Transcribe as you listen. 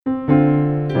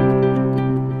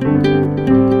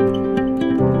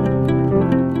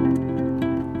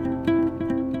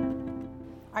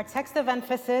Our text of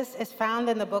emphasis is found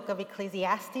in the book of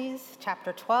Ecclesiastes,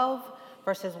 chapter 12,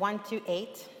 verses 1 to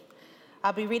 8.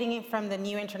 I'll be reading it from the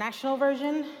New International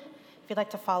Version, if you'd like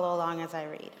to follow along as I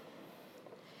read.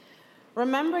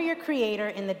 Remember your Creator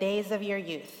in the days of your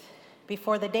youth,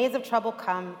 before the days of trouble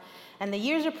come, and the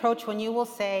years approach when you will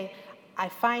say, I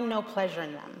find no pleasure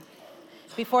in them.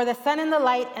 Before the sun and the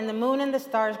light and the moon and the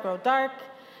stars grow dark,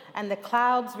 and the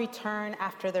clouds return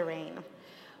after the rain.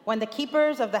 When the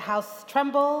keepers of the house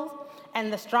tremble,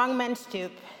 and the strong men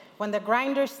stoop, when the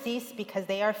grinders cease because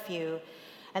they are few,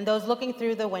 and those looking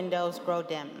through the windows grow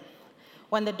dim.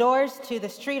 When the doors to the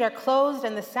street are closed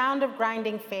and the sound of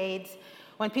grinding fades,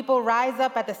 when people rise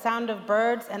up at the sound of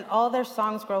birds and all their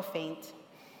songs grow faint.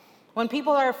 When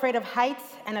people are afraid of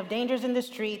heights and of dangers in the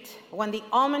street, when the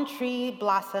almond tree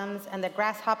blossoms and the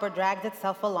grasshopper drags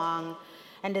itself along,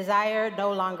 and desire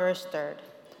no longer is stirred.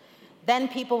 Then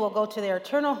people will go to their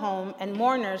eternal home, and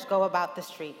mourners go about the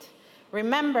street.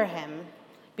 Remember him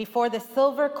before the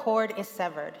silver cord is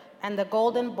severed, and the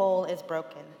golden bowl is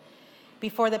broken,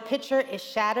 before the pitcher is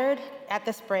shattered at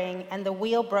the spring, and the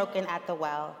wheel broken at the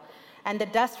well, and the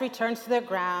dust returns to the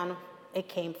ground it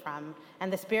came from,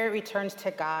 and the spirit returns to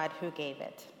God who gave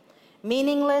it.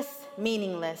 Meaningless,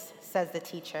 meaningless, says the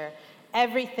teacher.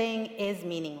 Everything is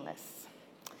meaningless.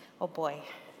 Oh boy.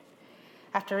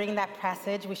 After reading that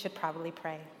passage, we should probably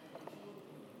pray.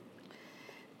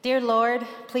 Dear Lord,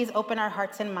 please open our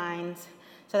hearts and minds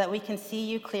so that we can see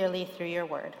you clearly through your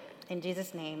word. In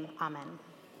Jesus' name, amen.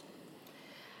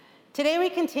 Today we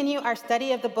continue our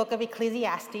study of the book of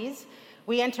Ecclesiastes.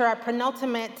 We enter our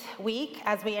penultimate week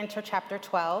as we enter chapter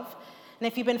 12. And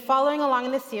if you've been following along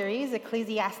in the series,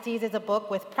 Ecclesiastes is a book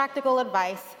with practical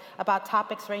advice about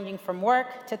topics ranging from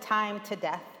work to time to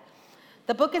death.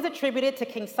 The book is attributed to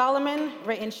King Solomon,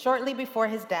 written shortly before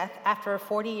his death after a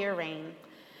 40-year reign.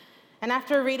 And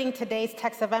after reading today's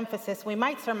text of emphasis, we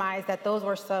might surmise that those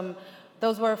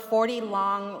were 40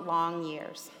 long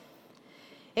years.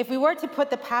 If we were to put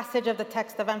the passage of the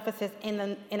text of emphasis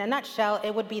in a nutshell,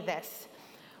 it would be this.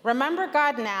 Remember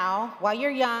God now, while you're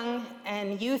young,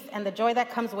 and youth and the joy that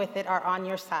comes with it are on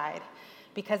your side.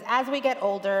 Because as we get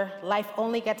older, life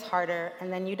only gets harder,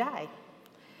 and then you die.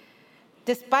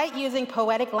 Despite using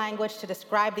poetic language to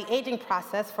describe the aging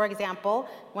process, for example,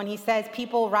 when he says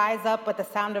people rise up with the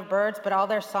sound of birds, but all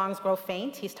their songs grow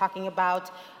faint, he's talking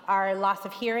about our loss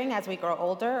of hearing as we grow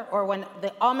older, or when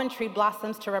the almond tree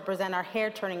blossoms to represent our hair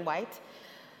turning white.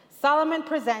 Solomon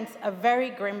presents a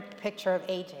very grim picture of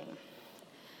aging.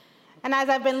 And as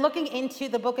I've been looking into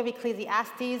the book of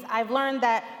Ecclesiastes, I've learned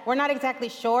that we're not exactly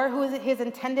sure who his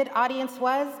intended audience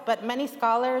was, but many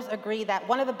scholars agree that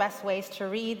one of the best ways to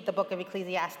read the book of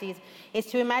Ecclesiastes is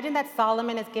to imagine that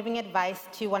Solomon is giving advice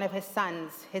to one of his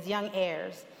sons, his young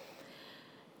heirs,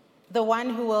 the one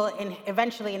who will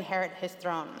eventually inherit his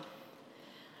throne.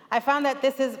 I found that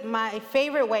this is my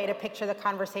favorite way to picture the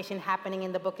conversation happening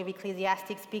in the book of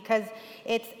Ecclesiastes because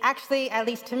it's actually, at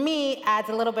least to me, adds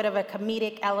a little bit of a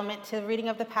comedic element to the reading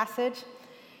of the passage.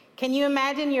 Can you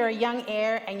imagine you're a young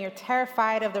heir and you're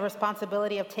terrified of the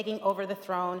responsibility of taking over the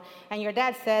throne, and your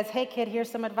dad says, hey kid,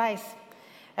 here's some advice.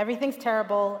 Everything's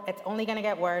terrible, it's only gonna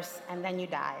get worse, and then you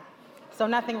die. So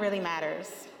nothing really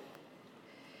matters.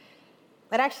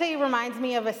 It actually reminds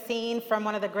me of a scene from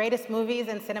one of the greatest movies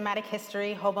in cinematic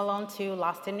history, Home Alone 2,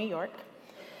 Lost in New York.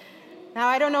 Now,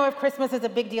 I don't know if Christmas is a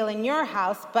big deal in your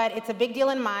house, but it's a big deal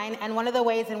in mine, and one of the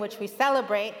ways in which we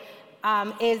celebrate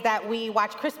is that we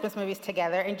watch Christmas movies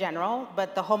together in general,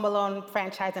 but the Home Alone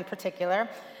franchise in particular.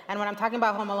 And when I'm talking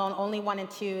about Home Alone, only 1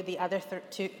 and 2, the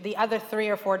other 3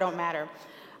 or 4 don't matter.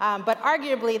 But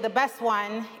arguably, the best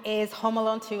one is Home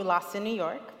Alone 2, Lost in New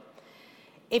York.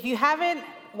 If you haven't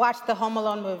watched the Home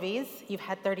Alone movies, you've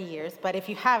had 30 years, but if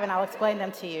you haven't, I'll explain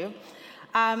them to you.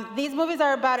 These movies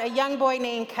are about a young boy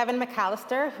named Kevin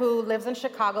McAllister who lives in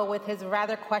Chicago with his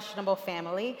rather questionable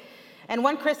family. And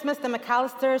one Christmas, the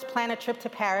McAllisters plan a trip to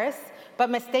Paris, but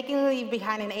mistakenly leave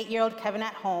behind an 8-year-old Kevin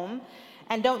at home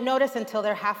and don't notice until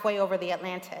they're halfway over the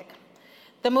Atlantic.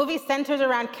 The movie centers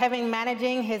around Kevin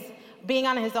being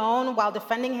on his own while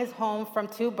defending his home from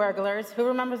 2 burglars. Who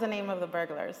remembers the name of the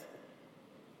burglars?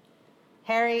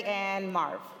 Harry and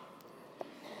Marv.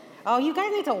 Oh, you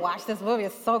guys need to watch this movie,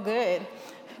 it's so good.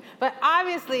 But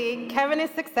obviously, Kevin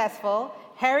is successful,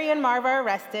 Harry and Marv are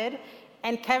arrested,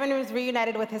 and Kevin is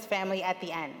reunited with his family at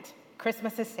the end.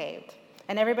 Christmas is saved,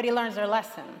 and everybody learns their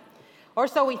lesson. Or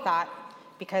so we thought,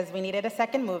 because we needed a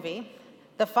second movie.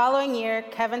 The following year,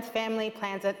 Kevin's family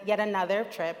plans yet another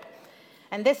trip,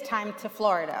 and this time to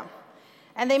Florida.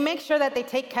 And they make sure that they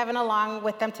take Kevin along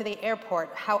with them to the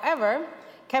airport. However,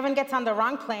 Kevin gets on the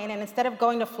wrong plane, and instead of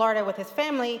going to Florida with his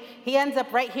family, he ends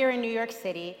up right here in New York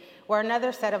City, where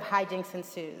another set of hijinks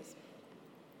ensues.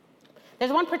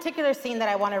 There's one particular scene that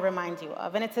I want to remind you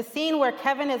of, and it's a scene where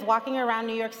Kevin is walking around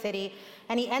New York City,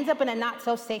 and he ends up in a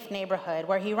not-so-safe neighborhood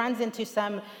where he runs into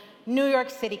some New York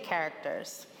City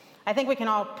characters. I think we can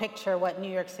all picture what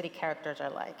New York City characters are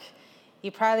like.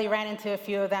 You probably ran into a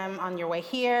few of them on your way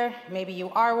here. Maybe you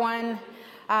are one.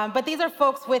 But these are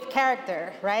folks with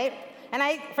character, right? And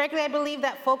frankly, I believe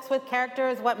that folks with character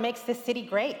is what makes this city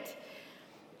great.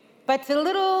 But to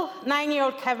little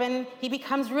 9-year-old Kevin, he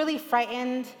becomes really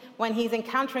frightened when he's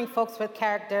encountering folks with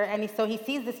character, and so he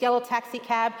sees this yellow taxi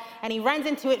cab, and he runs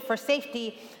into it for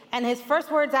safety, and his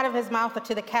first words out of his mouth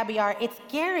to the cabbie are, "It's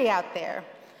scary out there."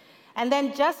 And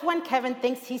then just when Kevin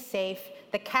thinks he's safe,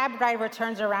 the cab driver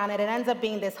turns around, and it ends up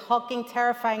being this hulking,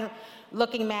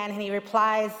 terrifying-looking man, and he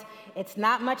replies, "It's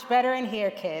not much better in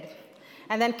here, kid."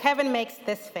 And then Kevin makes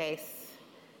this face.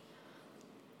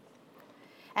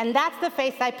 And that's the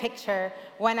face I picture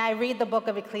when I read the book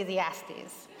of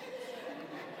Ecclesiastes.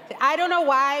 I don't know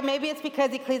why. Maybe it's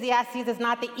because Ecclesiastes is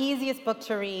not the easiest book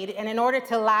to read, and in order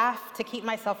to laugh, to keep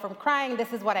myself from crying,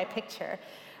 this is what I picture.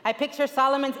 I picture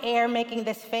Solomon's heir making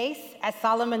this face as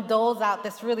Solomon doles out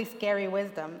this really scary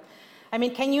wisdom. I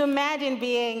mean, can you imagine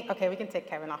being, okay, we can take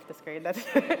Kevin off the screen,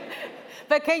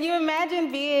 but can you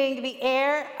imagine being the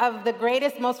heir of the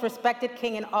greatest, most respected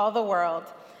king in all the world,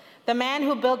 the man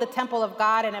who built the temple of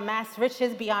God and amassed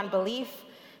riches beyond belief,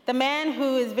 the man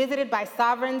who is visited by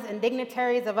sovereigns and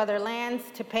dignitaries of other lands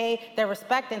to pay their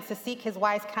respect and to seek his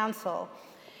wise counsel?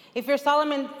 If you're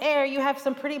Solomon's heir, you have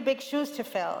some pretty big shoes to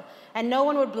fill, and no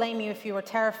one would blame you if you were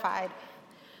terrified.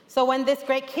 So when this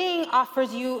great king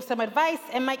offers you some advice,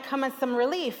 it might come as some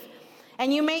relief.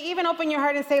 And you may even open your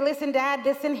heart and say, "Listen, Dad,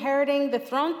 disinheriting the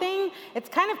throne thing, it's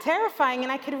kind of terrifying,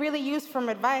 and I could really use some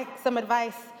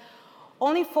advice.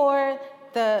 Only for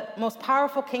the most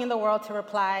powerful king in the world to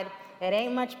reply, "It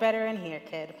ain't much better in here,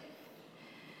 kid."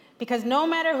 Because no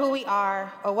matter who we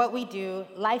are or what we do,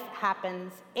 life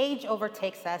happens, age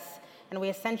overtakes us, and we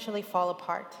essentially fall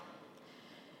apart.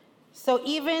 So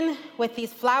even with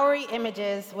these flowery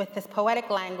images, with this poetic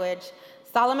language,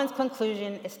 Solomon's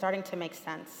conclusion is starting to make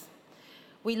sense.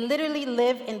 We literally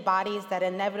live in bodies that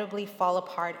inevitably fall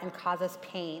apart and cause us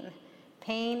pain.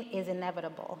 Pain is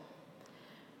inevitable.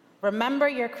 Remember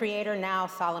your creator now,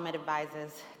 Solomon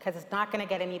advises, because it's not going to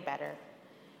get any better.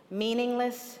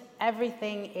 Meaningless,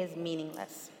 everything is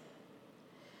meaningless.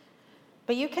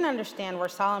 But you can understand where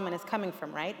Solomon is coming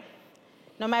from, right?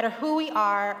 No matter who we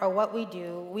are or what we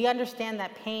do, we understand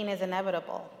that pain is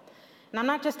inevitable. And I'm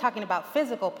not just talking about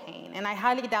physical pain, and I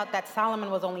highly doubt that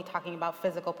Solomon was only talking about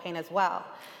physical pain as well.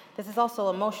 This is also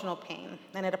emotional pain,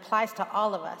 and it applies to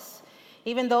all of us,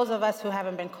 even those of us who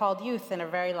haven't been called youth in a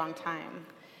very long time.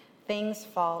 Things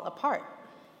fall apart.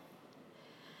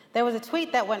 There was a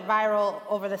tweet that went viral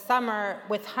over the summer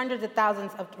with hundreds of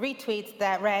thousands of retweets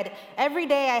that read, "Every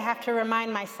day I have to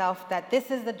remind myself that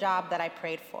this is the job that I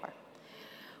prayed for."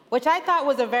 Which I thought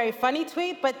was a very funny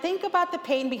tweet, but think about the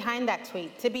pain behind that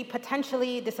tweet, to be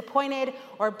potentially disappointed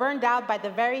or burned out by the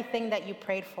very thing that you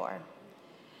prayed for.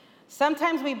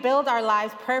 Sometimes we build our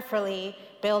lives prayerfully,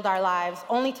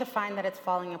 only to find that it's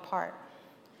falling apart.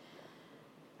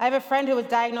 I have a friend who was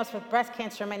diagnosed with breast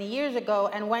cancer many years ago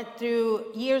and went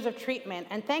through years of treatment,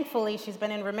 and thankfully she's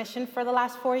been in remission for the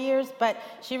last 4 years, but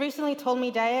she recently told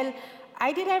me, "Jael,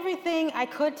 I did everything I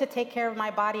could to take care of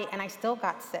my body and I still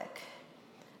got sick.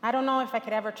 I don't know if I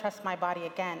could ever trust my body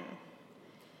again."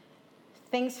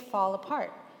 Things fall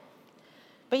apart.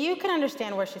 But you can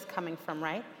understand where she's coming from,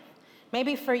 right?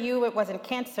 Maybe for you it wasn't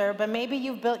cancer, but maybe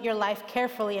you've built your life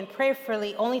carefully and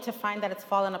prayerfully only to find that it's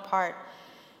fallen apart.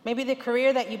 Maybe the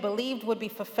career that you believed would be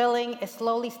fulfilling is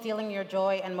slowly stealing your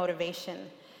joy and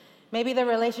motivation. Maybe the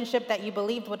relationship that you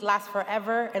believed would last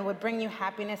forever and would bring you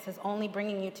happiness is only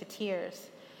bringing you to tears.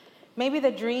 Maybe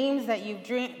the dreams that you've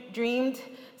dreamed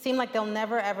seem like they'll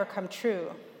never ever come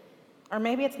true. Or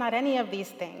maybe it's not any of these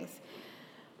things.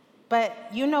 But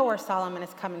you know where Solomon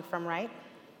is coming from, right?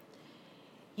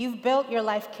 You've built your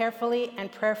life carefully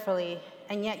and prayerfully,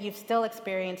 and yet you've still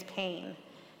experienced pain.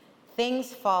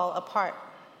 Things fall apart.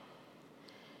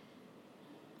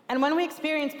 And when we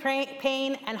experience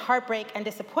pain and heartbreak and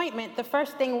disappointment, the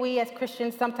first thing we as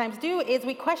Christians sometimes do is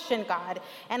we question God,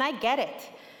 and I get it.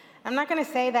 I'm not going to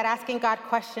say that asking God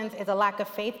questions is a lack of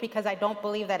faith, because I don't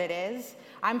believe that it is.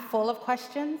 I'm full of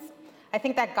questions. I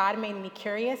think that God made me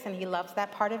curious, and he loves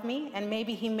that part of me, and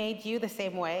maybe he made you the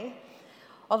same way.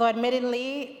 Although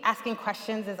admittedly, asking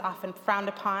questions is often frowned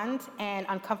upon and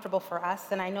uncomfortable for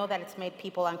us, and I know that it's made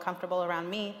people uncomfortable around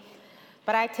me.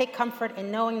 But I take comfort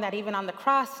in knowing that even on the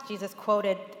cross, Jesus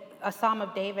quoted a Psalm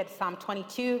of David, Psalm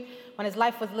 22, when his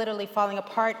life was literally falling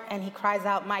apart, and he cries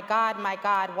out, my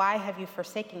God, why have you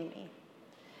forsaken me?"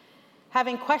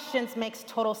 Having questions makes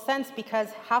total sense, because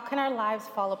how can our lives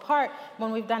fall apart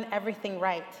when we've done everything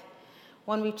right?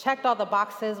 When we've checked all the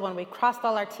boxes, when we've crossed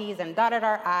all our T's and dotted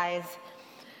our I's,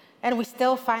 and we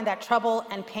still find that trouble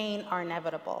and pain are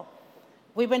inevitable.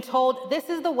 We've been told, this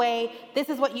is the way, this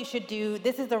is what you should do,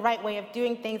 this is the right way of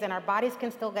doing things, and our bodies can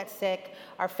still get sick,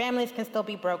 our families can still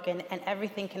be broken, and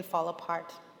everything can fall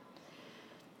apart.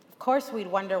 Of course, we'd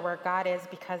wonder where God is,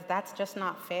 because that's just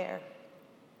not fair.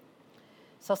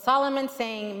 So Solomon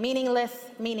saying, meaningless,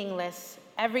 meaningless,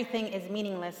 everything is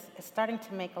meaningless, is starting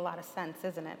to make a lot of sense,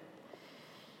 isn't it?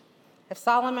 If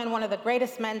Solomon, one of the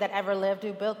greatest men that ever lived,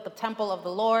 who built the temple of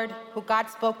the Lord, who God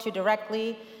spoke to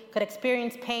directly, could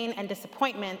experience pain and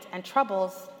disappointment and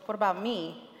troubles, what about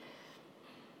me?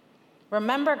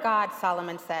 Remember God,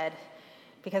 Solomon said,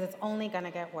 because it's only going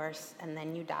to get worse, and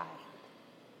then you die.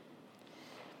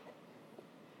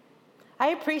 I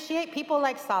appreciate people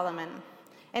like Solomon.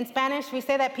 In Spanish, we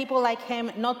say that people like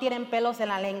him no tienen pelos en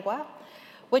la lengua,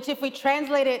 which if we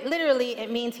translate it literally,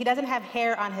 it means he doesn't have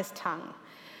hair on his tongue,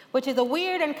 which is a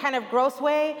weird and kind of gross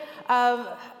way of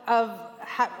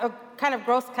a kind of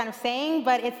gross kind of saying,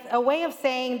 but it's a way of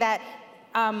saying that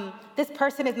this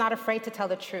person is not afraid to tell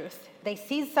the truth. They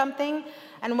see something,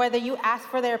 and whether you ask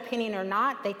for their opinion or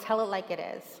not, they tell it like it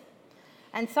is.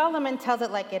 And Solomon tells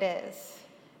it like it is.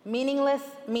 Meaningless,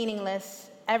 meaningless,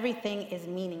 everything is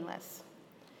meaningless.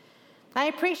 I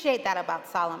appreciate that about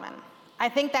Solomon. I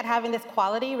think that having this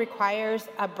quality requires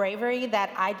a bravery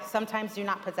that I sometimes do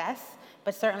not possess,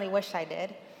 but certainly wish I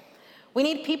did. We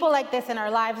need people like this in our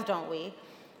lives, don't we?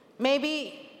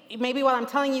 Maybe while I'm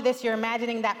telling you this, you're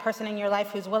imagining that person in your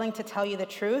life who's willing to tell you the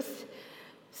truth.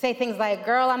 Say things like,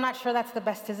 girl, I'm not sure that's the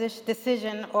best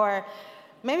decision, or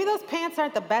maybe those pants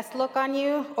aren't the best look on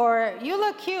you, or you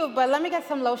look cute, but let me get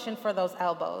some lotion for those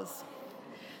elbows.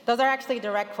 Those are actually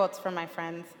direct quotes from my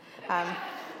friends.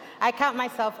 I count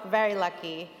myself very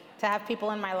lucky to have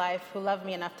people in my life who love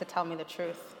me enough to tell me the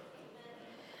truth.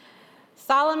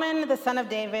 Solomon, the son of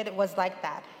David, was like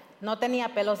that. No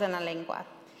tenía pelos en la lengua.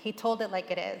 He told it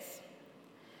like it is.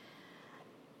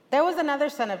 There was another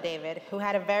son of David who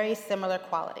had a very similar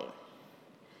quality.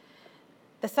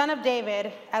 The son of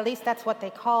David, at least that's what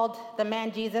they called the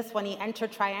man Jesus when he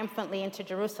entered triumphantly into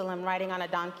Jerusalem riding on a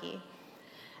donkey.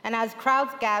 And as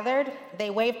crowds gathered, they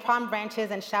waved palm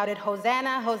branches and shouted,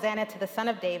 "Hosanna, Hosanna to the Son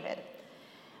of David."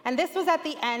 And this was at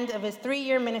the end of his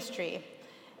 3-year ministry.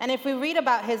 And if we read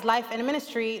about his life and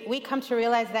ministry, we come to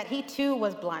realize that he too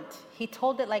was blunt. He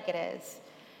told it like it is.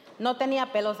 No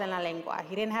tenía pelos en la lengua.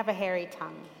 He didn't have a hairy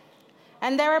tongue.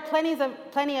 And there are plenty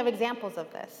of examples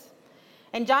of this.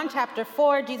 In John chapter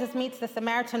 4, Jesus meets the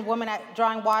Samaritan woman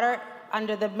drawing water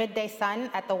under the midday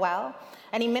sun at the well,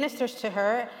 and he ministers to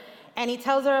her, and he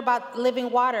tells her about living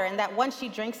water, and that once she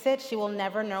drinks it, she will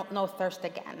never know thirst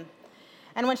again.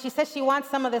 And when she says she wants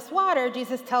some of this water,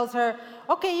 Jesus tells her,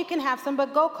 okay, you can have some,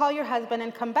 but go call your husband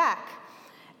and come back.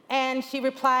 And she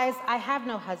replies, I have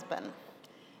no husband.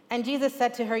 And Jesus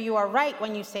said to her, you are right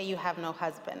when you say you have no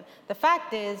husband. The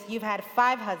fact is, you've had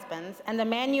 5 husbands, and the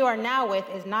man you are now with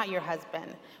is not your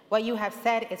husband. What you have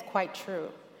said is quite true.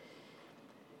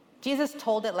 Jesus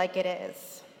told it like it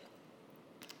is.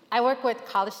 I work with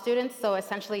college students, so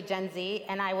essentially Gen Z,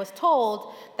 and I was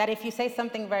told that if you say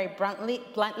something very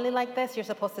bluntly like this, you're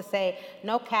supposed to say,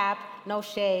 no cap, no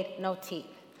shade, no tea.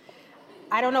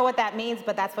 I don't know what that means,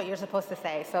 but that's what you're supposed to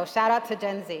say. So shout out to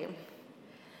Gen Z.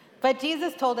 But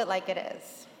Jesus told it like it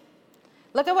is.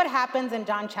 Look at what happens in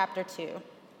John chapter 2.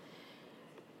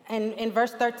 And in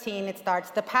verse 13, it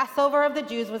starts, the Passover of the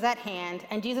Jews was at hand,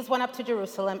 and Jesus went up to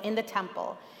Jerusalem in the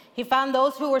temple. He found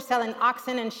those who were selling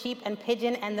oxen and sheep and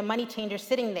pigeon and the money changers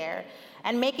sitting there.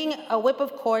 And making a whip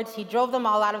of cords, he drove them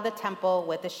all out of the temple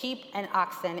with the sheep and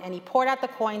oxen, and he poured out the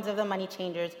coins of the money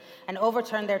changers and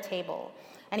overturned their table.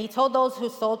 And he told those who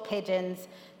sold pigeons,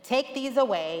 take these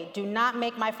away. Do not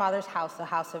make my Father's house a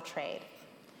house of trade.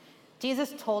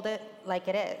 Jesus told it like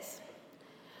it is.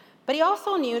 But he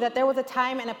also knew that there was a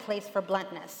time and a place for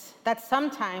bluntness, that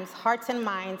sometimes hearts and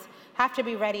minds have to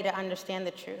be ready to understand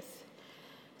the truth.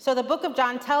 So the book of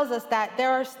John tells us that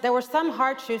there were some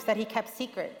hard truths that he kept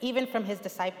secret, even from his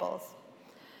disciples.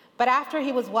 But after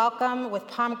he was welcomed with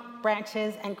palm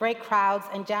branches and great crowds,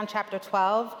 in John chapter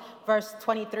 12, verse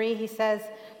 23, he says,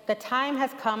 the time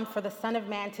has come for the Son of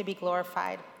Man to be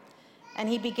glorified. And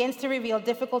he begins to reveal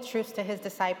difficult truths to his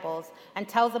disciples and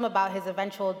tells them about his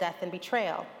eventual death and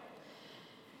betrayal.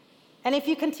 And if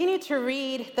you continue to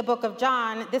read the book of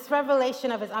John, this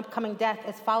revelation of his upcoming death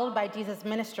is followed by Jesus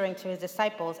ministering to his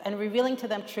disciples and revealing to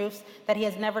them truths that he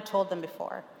has never told them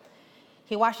before.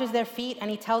 He washes their feet and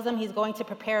he tells them he's going to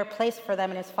prepare a place for them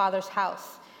in his Father's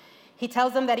house. He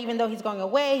tells them that even though he's going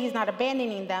away, he's not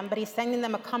abandoning them, but he's sending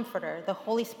them a comforter, the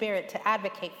Holy Spirit, to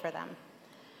advocate for them.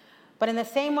 But in the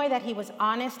same way that he was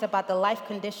honest about the life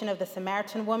condition of the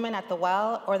Samaritan woman at the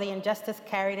well or the injustice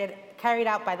carried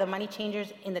out by the money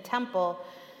changers in the temple,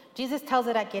 Jesus tells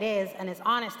it like it is and is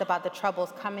honest about the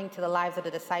troubles coming to the lives of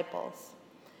the disciples.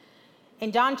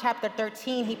 In John chapter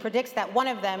 13, he predicts that one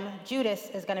of them, Judas,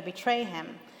 is going to betray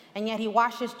him. And yet he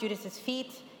washes Judas's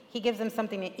feet, he gives him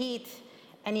something to eat,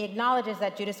 and he acknowledges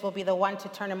that Judas will be the one to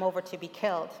turn him over to be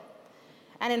killed.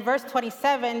 And in verse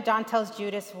 27, John tells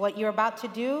Judas, what you're about to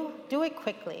do it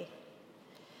quickly.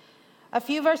 A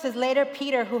few verses later,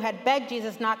 Peter, who had begged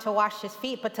Jesus not to wash his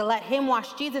feet, but to let him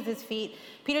wash Jesus' feet,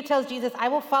 Peter tells Jesus, I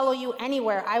will follow you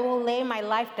anywhere. I will lay my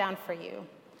life down for you.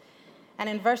 And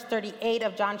in verse 38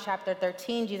 of John chapter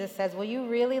 13, Jesus says, will you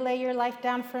really lay your life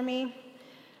down for me?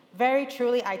 Very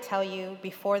truly, I tell you,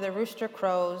 before the rooster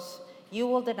crows, you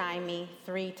will deny me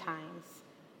 3 times.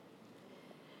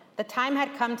 The time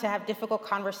had come to have difficult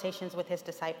conversations with his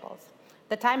disciples.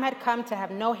 The time had come to have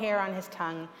no hair on his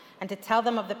tongue and to tell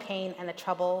them of the pain and the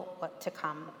trouble to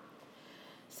come.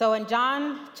 So in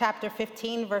John chapter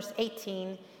 15, verse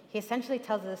 18, he essentially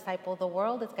tells the disciple, the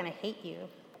world is going to hate you.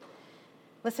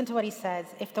 Listen to what he says.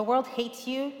 If the world hates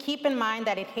you, keep in mind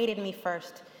that it hated me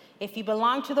first. If you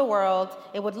belong to the world,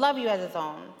 it would love you as its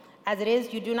own. As it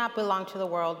is, you do not belong to the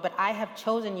world, but I have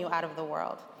chosen you out of the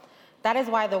world. That is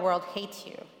why the world hates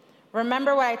you.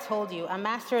 Remember what I told you, a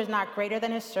master is not greater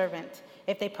than his servant.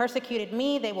 If they persecuted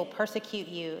me, they will persecute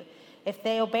you. If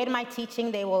they obeyed my teaching,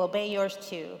 they will obey yours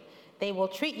too. They will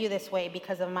treat you this way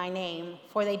because of my name,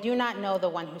 for they do not know the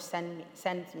one who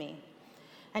sends me.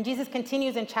 And Jesus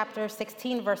continues in chapter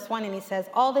 16, verse 1, and he says,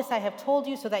 all this I have told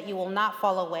you so that you will not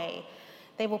fall away.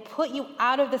 They will put you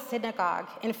out of the synagogue.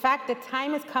 In fact, the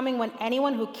time is coming when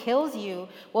anyone who kills you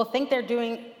will think they're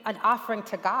doing an offering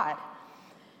to God.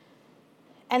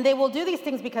 And they will do these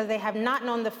things because they have not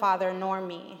known the Father nor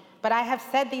me. But I have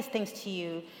said these things to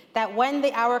you, that when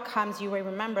the hour comes, you will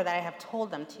remember that I have told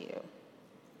them to you.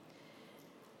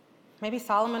 Maybe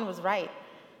Solomon was right.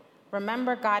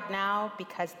 Remember God now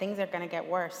because things are going to get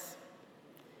worse.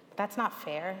 But that's not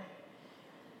fair.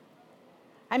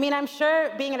 I mean, I'm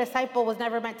sure being a disciple was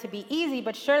never meant to be easy,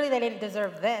 but surely they didn't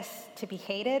deserve this, to be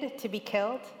hated, to be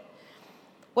killed.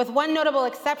 With one notable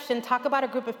exception, talk about a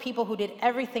group of people who did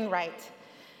everything right.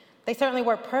 They certainly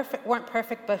weren't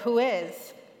perfect, but who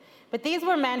is? But these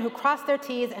were men who crossed their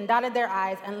T's and dotted their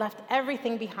I's and left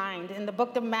everything behind. And the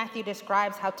book of Matthew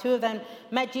describes how 2 of them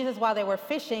met Jesus while they were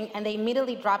fishing, and they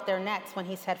immediately dropped their nets when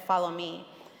he said, follow me.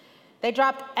 They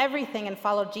dropped everything and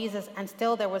followed Jesus, and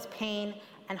still there was pain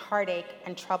and heartache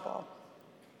and trouble.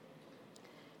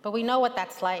 But we know what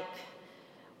that's like.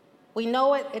 We know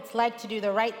what it's like to do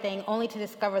the right thing only to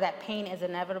discover that pain is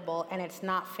inevitable and it's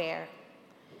not fair.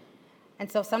 And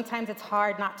so sometimes it's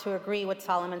hard not to agree with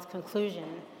Solomon's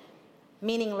conclusion.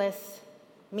 Meaningless,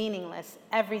 meaningless.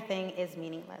 Everything is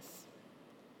meaningless.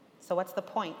 So what's the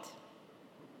point?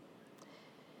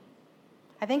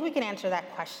 I think we can answer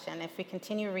that question if we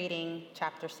continue reading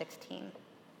chapter 16.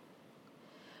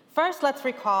 First, let's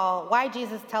recall why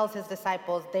Jesus tells his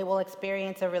disciples they will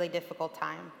experience a really difficult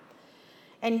time.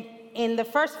 And in the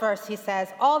first verse, he says,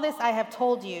 all this I have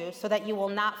told you so that you will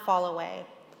not fall away.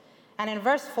 And in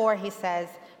verse 4, he says,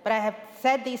 but I have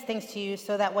said these things to you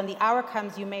so that when the hour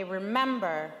comes, you may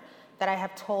remember that I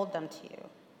have told them to you.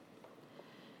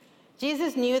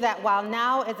 Jesus knew that while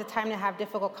now is the time to have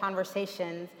difficult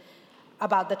conversations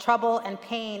about the trouble and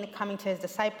pain coming to his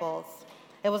disciples,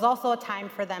 it was also a time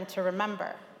for them to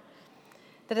remember.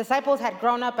 The disciples had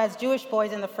grown up as Jewish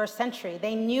boys in the first century.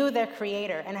 They knew their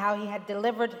Creator and how he had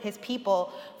delivered his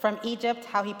people from Egypt,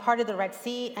 how he parted the Red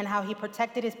Sea, and how he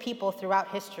protected his people throughout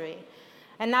history.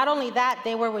 And not only that,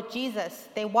 they were with Jesus.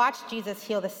 They watched Jesus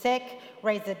heal the sick,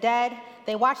 raise the dead.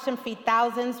 They watched him feed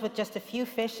thousands with just a few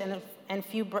fish and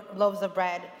few loaves of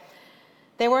bread.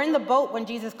 They were in the boat when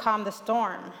Jesus calmed the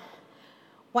storm.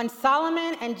 When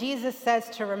Solomon and Jesus says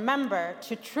to remember,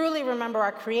 to truly remember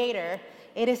our Creator,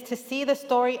 it is to see the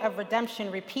story of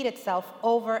redemption repeat itself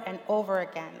over and over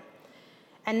again.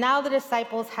 And now the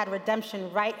disciples had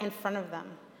redemption right in front of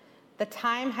them. The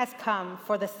time has come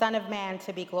for the Son of Man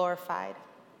to be glorified.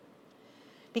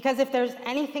 Because if there's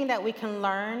anything that we can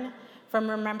learn from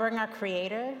remembering our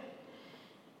Creator,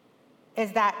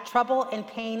 is that trouble and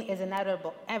pain is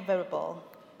inevitable,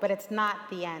 but it's not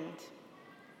the end.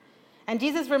 And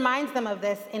Jesus reminds them of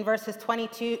this in verses 20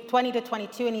 to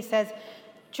 22, and he says,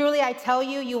 "Truly I tell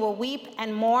you, you will weep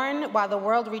and mourn while the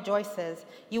world rejoices.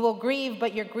 You will grieve,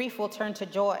 but your grief will turn to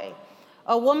joy.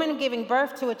 A woman giving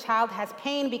birth to a child has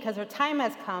pain because her time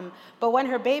has come, but when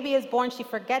her baby is born, she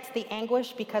forgets the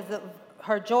anguish because of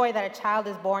her joy that a child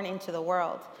is born into the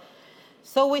world.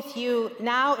 So with you,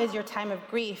 now is your time of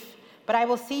grief, but I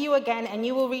will see you again, and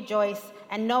you will rejoice,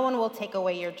 and no one will take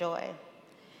away your joy."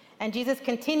 And Jesus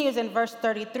continues in verse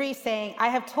 33 saying, "I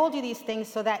have told you these things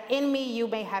so that in me you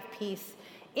may have peace.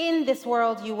 In this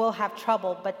world you will have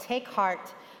trouble, but take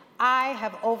heart, I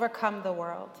have overcome the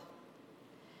world."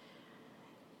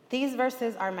 These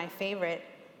verses are my favorite,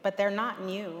 but they're not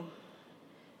new.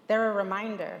 They're a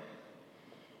reminder.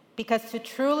 Because to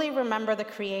truly remember the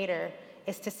Creator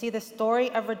is to see the story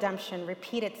of redemption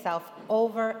repeat itself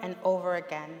over and over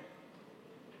again.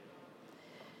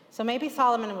 So maybe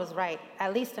Solomon was right,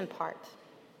 at least in part.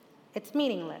 It's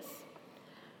meaningless.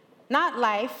 Not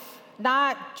life,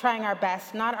 not trying our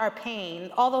best, not our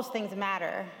pain. All those things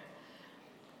matter.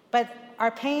 But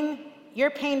our pain, your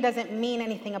pain doesn't mean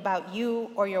anything about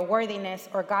you or your worthiness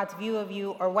or God's view of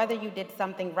you or whether you did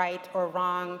something right or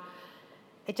wrong.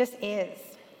 It just is.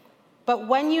 But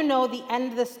when you know the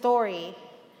end of the story,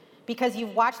 because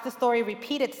you've watched the story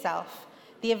repeat itself,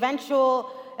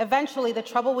 eventually the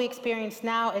trouble we experience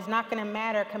now is not going to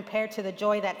matter compared to the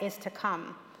joy that is to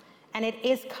come. And it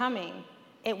is coming.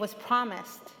 It was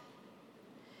promised.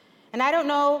 And I don't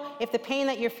know if the pain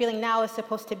that you're feeling now is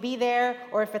supposed to be there,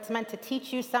 or if it's meant to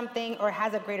teach you something, or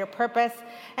has a greater purpose.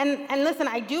 And listen,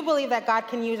 I do believe that God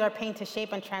can use our pain to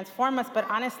shape and transform us, but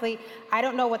honestly, I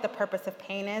don't know what the purpose of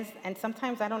pain is, and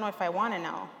sometimes I don't know if I want to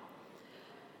know.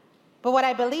 But what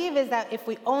I believe is that if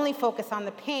we only focus on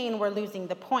the pain, we're losing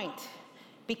the point.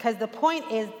 Because the point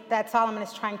is that Solomon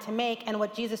is trying to make, and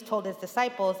what Jesus told his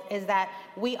disciples, is that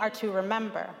we are to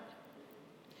remember.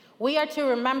 We are to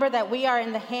remember that we are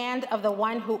in the hand of the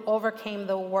one who overcame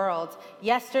the world,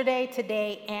 yesterday,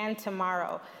 today, and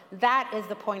tomorrow. That is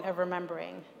the point of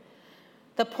remembering.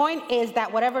 The point is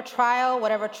that whatever trial,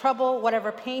 whatever trouble,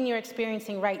 whatever pain you're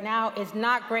experiencing right now is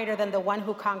not greater than the one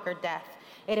who conquered death.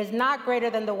 It is not greater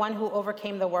than the one who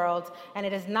overcame the world, and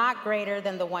it is not greater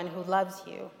than the one who loves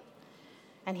you.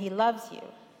 And he loves you.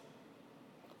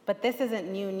 But this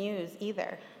isn't new news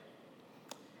either.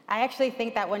 I actually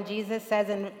think that when Jesus says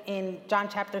in John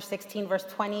chapter 16, verse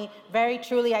 20, "Very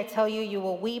truly I tell you, you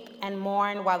will weep and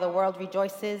mourn while the world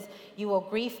rejoices. You will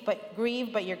grieve,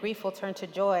 but your grief will turn to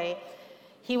joy."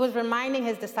 He was reminding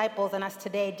his disciples and us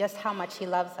today just how much he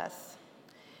loves us.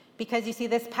 Because you see,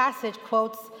 this passage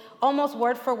quotes almost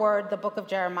word for word the book of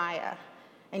Jeremiah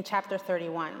in chapter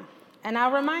 31. And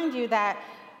I'll remind you that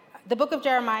the book of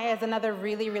Jeremiah is another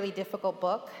really, really difficult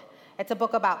book. It's a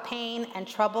book about pain and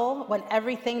trouble when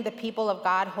everything the people of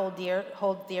God hold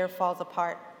dear falls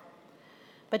apart.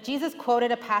 But Jesus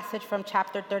quoted a passage from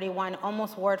chapter 31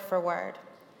 almost word for word.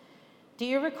 Do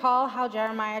you recall how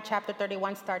Jeremiah chapter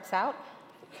 31 starts out?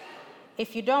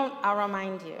 If you don't, I'll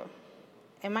remind you.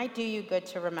 It might do you good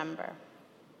to remember.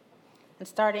 And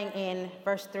starting in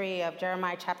verse 3 of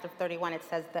Jeremiah chapter 31, it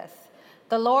says this: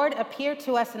 "The Lord appeared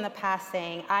to us in the past,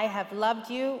 saying, I have loved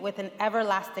you with an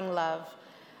everlasting love.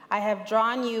 I have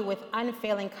drawn you with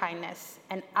unfailing kindness,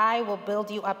 and I will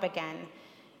build you up again.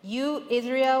 You,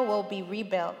 Israel, will be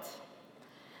rebuilt.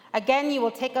 Again, you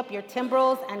will take up your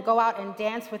timbrels and go out and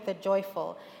dance with the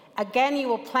joyful. Again, you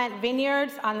will plant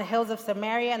vineyards on the hills of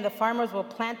Samaria, and the farmers will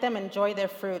plant them and enjoy their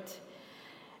fruit.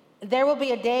 There will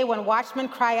be a day when watchmen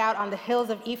cry out on the hills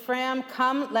of Ephraim,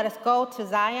 'Come, let us go to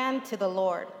Zion, to the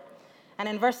Lord.'" And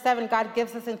in verse 7, God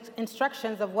gives us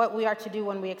instructions of what we are to do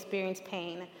when we experience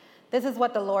pain. This is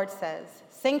what the Lord says: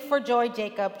 "Sing for joy,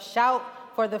 Jacob, shout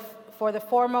for the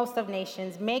foremost of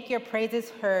nations. Make your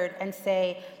praises heard and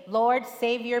say, 'Lord,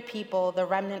 save your people, the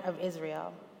remnant of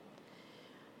Israel.'"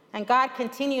 And God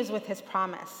continues with his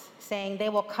promise, saying, "They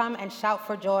will come and shout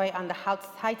for joy on the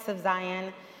heights of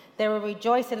Zion. They will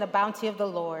rejoice in the bounty of the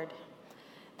Lord.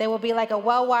 They will be like a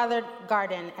well-watered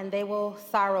garden, and they will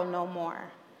sorrow no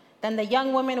more. Then the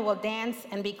young women will dance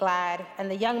and be glad, and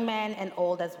the young men and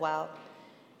old as well."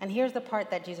 And here's the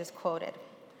part that Jesus quoted: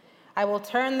 "I will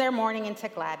turn their mourning into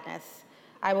gladness.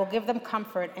 I will give them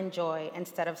comfort and joy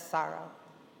instead of sorrow."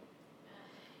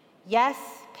 Yes,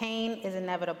 pain is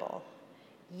inevitable.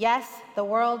 Yes, the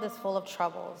world is full of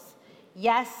troubles.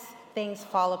 Yes, things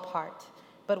fall apart.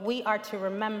 But we are to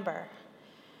remember,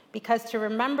 because to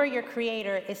remember your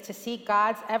Creator is to see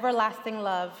God's everlasting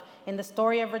love in the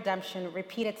story of redemption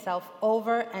repeat itself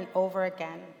over and over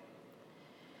again.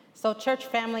 So, church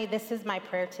family, this is my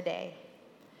prayer today.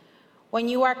 When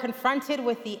you are confronted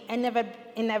with the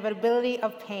inevitability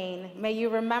of pain, may you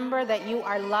remember that you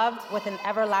are loved with an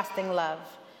everlasting love.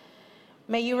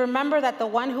 May you remember that the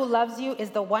one who loves you is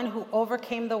the one who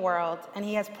overcame the world, and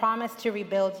he has promised to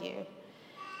rebuild you.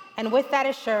 And with that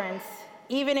assurance,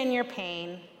 even in your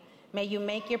pain, may you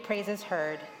make your praises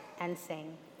heard and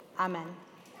sing. Amen.